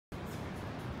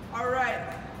All right,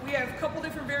 we have a couple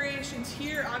different variations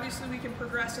here. Obviously we can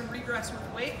progress and regress with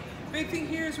weight. Big thing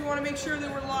here is we want to make sure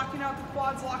that we're locking out the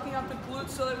quads, locking out the glutes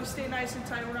so that we stay nice and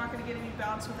tight. We're not going to get any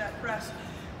bounce with that press.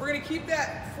 We're going to keep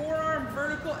that forearm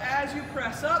vertical as you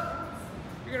press up.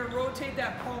 You're going to rotate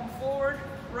that palm forward,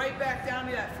 right back down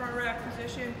to that front rack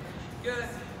position. Good.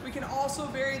 We can also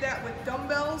vary that with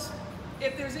dumbbells.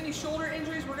 If there's any shoulder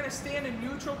injuries, we're going to stay in a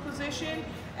neutral position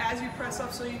as you press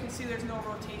up so you can see there's no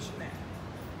rotation there.